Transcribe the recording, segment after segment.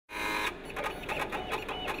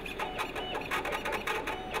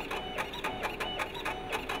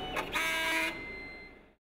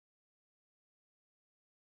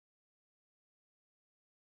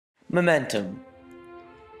Momentum.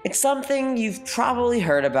 It's something you've probably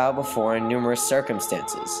heard about before in numerous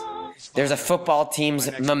circumstances. There's a football team's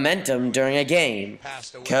momentum during a game.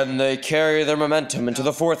 Can they carry their momentum into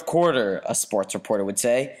the fourth quarter, a sports reporter would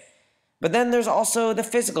say. But then there's also the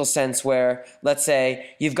physical sense where, let's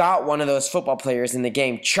say, you've got one of those football players in the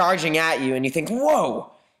game charging at you and you think,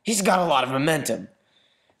 whoa, he's got a lot of momentum.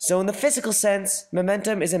 So in the physical sense,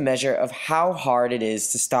 momentum is a measure of how hard it is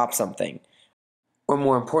to stop something. Or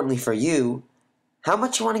more importantly for you, how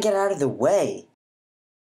much you want to get out of the way.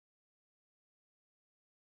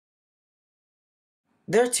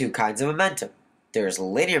 There are two kinds of momentum. There is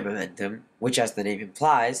linear momentum, which as the name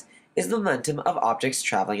implies, is the momentum of objects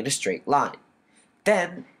traveling in a straight line.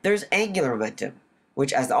 Then there's angular momentum,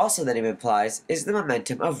 which as also the name implies, is the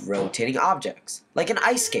momentum of rotating objects, like an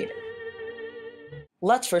ice skater.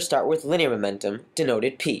 Let's first start with linear momentum,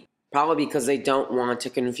 denoted p. Probably because they don't want to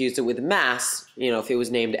confuse it with mass, if it was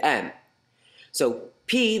named m. So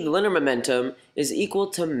p, the linear momentum, is equal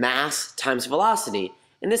to mass times velocity.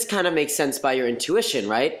 And this kind of makes sense by your intuition,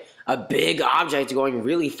 right? A big object going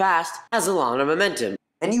really fast has a lot of momentum.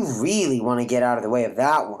 And you really want to get out of the way of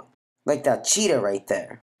that one. Like that cheetah right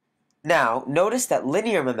there. Now, notice that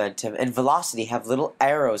linear momentum and velocity have little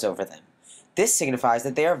arrows over them. This signifies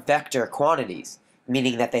that they are vector quantities,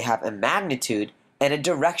 meaning that they have a magnitude and a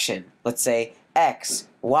direction. Let's say x,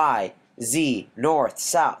 y, z, north,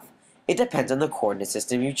 south. It depends on the coordinate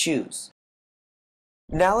system you choose.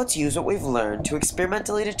 Now let's use what we've learned to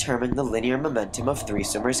experimentally determine the linear momentum of three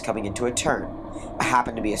swimmers coming into a turn. I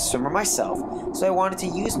happen to be a swimmer myself, so I wanted to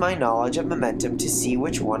use my knowledge of momentum to see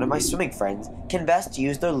which one of my swimming friends can best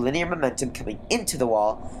use their linear momentum coming into the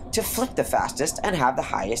wall to flip the fastest and have the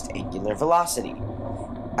highest angular velocity.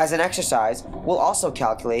 As an exercise, we'll also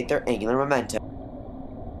calculate their angular momentum.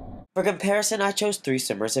 For comparison, I chose three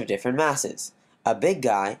swimmers of different masses: a big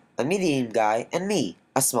guy, a medium guy, and me,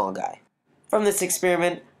 a small guy. From this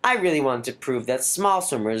experiment, I really wanted to prove that small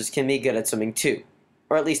swimmers can be good at swimming too,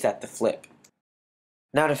 or at least at the flip.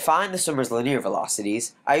 Now to find the swimmers' linear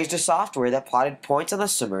velocities, I used a software that plotted points on the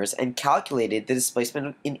swimmers and calculated the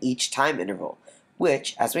displacement in each time interval,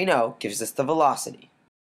 which, as we know, gives us the velocity.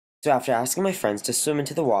 So after asking my friends to swim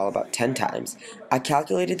into the wall about 10 times, I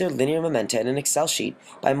calculated their linear momenta in an Excel sheet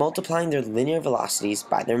by multiplying their linear velocities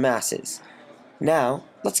by their masses. Now,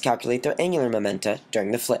 let's calculate their angular momenta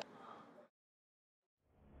during the flip.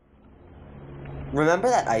 Remember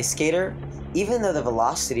that ice skater? Even though the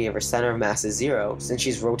velocity of her center of mass is 0, since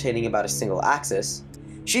she's rotating about a single axis,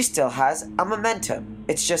 she still has a momentum.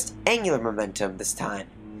 It's just angular momentum this time.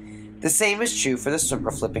 The same is true for the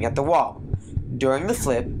swimmer flipping at the wall. During the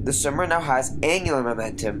flip, the swimmer now has angular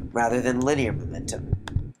momentum rather than linear momentum.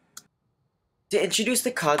 To introduce the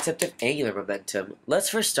concept of angular momentum, let's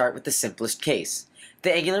first start with the simplest case,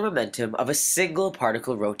 the angular momentum of a single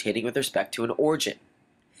particle rotating with respect to an origin.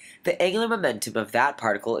 The angular momentum of that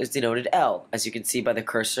particle is denoted L, as you can see by my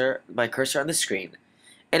cursor on the screen,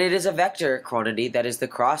 and it is a vector quantity that is the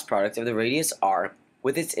cross product of the radius r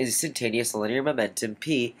with its instantaneous linear momentum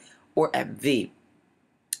p, or mv.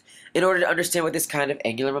 In order to understand what this kind of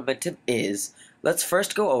angular momentum is, let's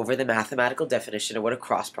first go over the mathematical definition of what a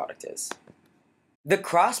cross product is. The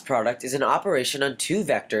cross product is an operation on two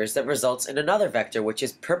vectors that results in another vector which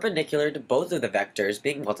is perpendicular to both of the vectors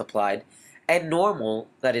being multiplied and normal,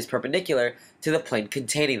 that is perpendicular, to the plane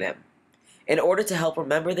containing them. In order to help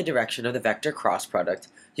remember the direction of the vector cross product,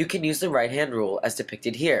 you can use the right-hand rule as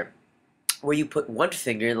depicted here, where you put one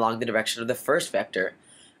finger along the direction of the first vector,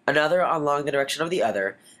 another along the direction of the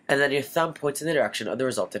other, and then your thumb points in the direction of the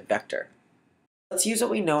resultant vector. Let's use what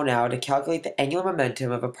we know now to calculate the angular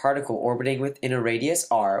momentum of a particle orbiting within a radius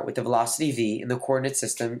r with the velocity v in the coordinate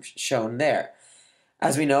system shown there.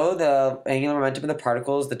 As we know, the angular momentum of the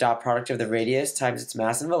particle is the dot product of the radius times its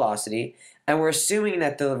mass and velocity, and we're assuming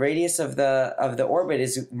that the radius of the orbit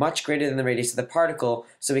is much greater than the radius of the particle,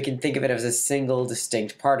 so we can think of it as a single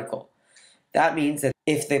distinct particle. That means that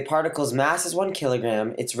if the particle's mass is 1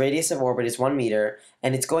 kilogram, its radius of orbit is 1 meter,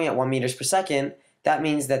 and it's going at 1 meters per second, that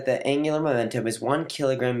means that the angular momentum is 1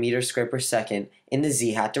 kilogram meter squared per second in the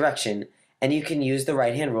z-hat direction, and you can use the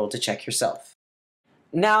right-hand rule to check yourself.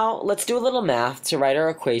 Now, let's do a little math to write our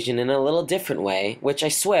equation in a little different way, which I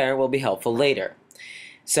swear will be helpful later.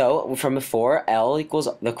 So, from before, L equals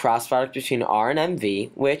the cross product between R and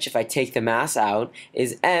mv, which, if I take the mass out,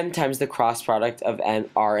 is m times the cross product of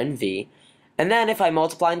r and v. And then if I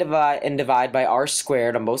multiply and divide by r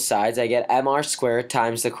squared on both sides, I get mr squared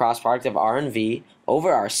times the cross product of r and v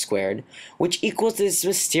over r squared, which equals this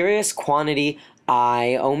mysterious quantity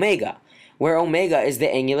I omega, where omega is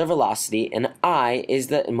the angular velocity and I is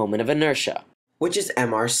the moment of inertia. which is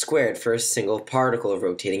mr squared for a single particle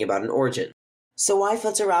rotating about an origin. So why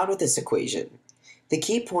futz around with this equation? The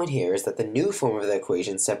key point here is that the new form of the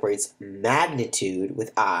equation separates magnitude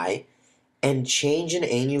with I and change in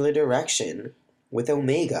angular direction with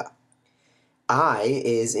omega. I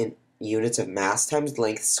is in units of mass times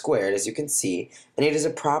length squared, as you can see, and it is a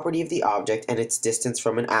property of the object and its distance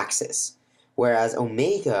from an axis, whereas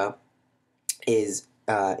omega is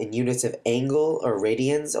in units of angle or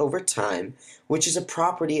radians over time, which is a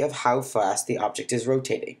property of how fast the object is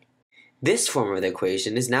rotating. This form of the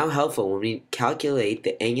equation is now helpful when we calculate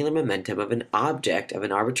the angular momentum of an object of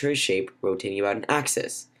an arbitrary shape rotating about an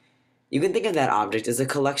axis. You can think of that object as a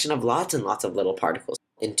collection of lots and lots of little particles.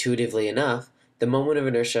 Intuitively enough, the moment of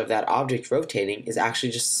inertia of that object rotating is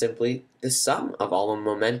actually just simply the sum of all the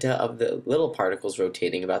momenta of the little particles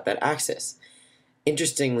rotating about that axis.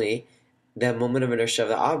 Interestingly, the moment of inertia of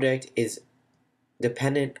the object is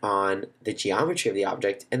dependent on the geometry of the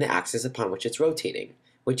object and the axis upon which it's rotating,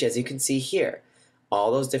 which, as you can see here,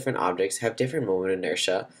 all those different objects have different moment of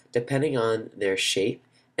inertia depending on their shape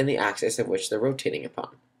and the axis of which they're rotating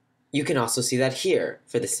upon. You can also see that here,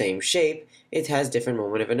 for the same shape, it has different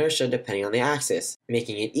moment of inertia depending on the axis,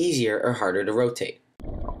 making it easier or harder to rotate.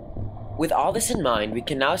 With all this in mind, we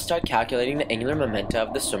can now start calculating the angular momenta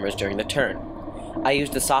of the swimmers during the turn. I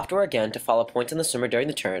used the software again to follow points on the swimmer during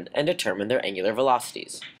the turn and determine their angular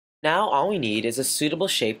velocities. Now all we need is a suitable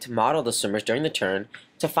shape to model the swimmers during the turn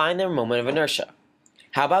to find their moment of inertia.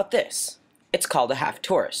 How about this? It's called a half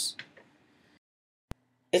torus.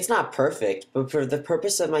 It's not perfect, but for the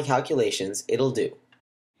purpose of my calculations, it'll do.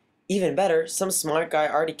 Even better, some smart guy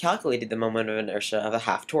already calculated the moment of inertia of a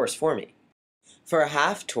half torus for me. For a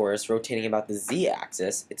half torus rotating about the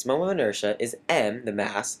z-axis, its moment of inertia is m, the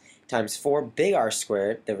mass, times 4 big R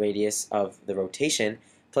squared, the radius of the rotation,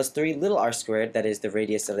 plus 3 little r squared, that is the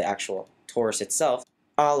radius of the actual torus itself,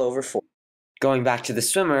 all over 4. Going back to the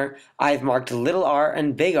swimmer, I've marked little r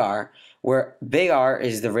and big R, where big R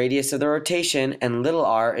is the radius of the rotation and little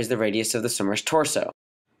r is the radius of the swimmer's torso.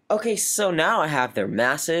 Okay, so now I have their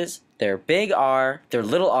masses, their big R, their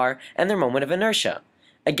little r, and their moment of inertia.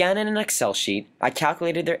 Again, in an Excel sheet, I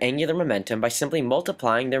calculated their angular momentum by simply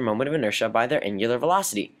multiplying their moment of inertia by their angular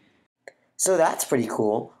velocity. So that's pretty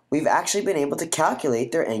cool. We've actually been able to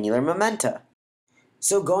calculate their angular momenta.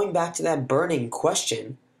 So going back to that burning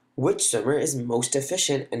question, which swimmer is most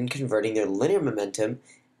efficient in converting their linear momentum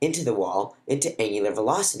into the wall into angular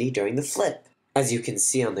velocity during the flip? As you can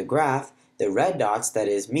see on the graph, the red dots, that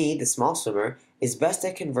is me, the small swimmer, is best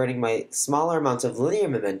at converting my smaller amounts of linear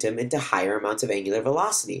momentum into higher amounts of angular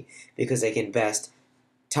velocity because I can best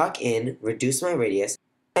tuck in, reduce my radius,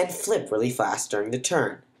 and flip really fast during the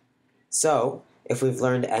turn. So, if we've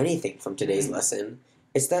learned anything from today's lesson,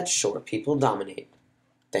 it's that short people dominate.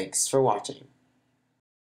 Thanks for watching.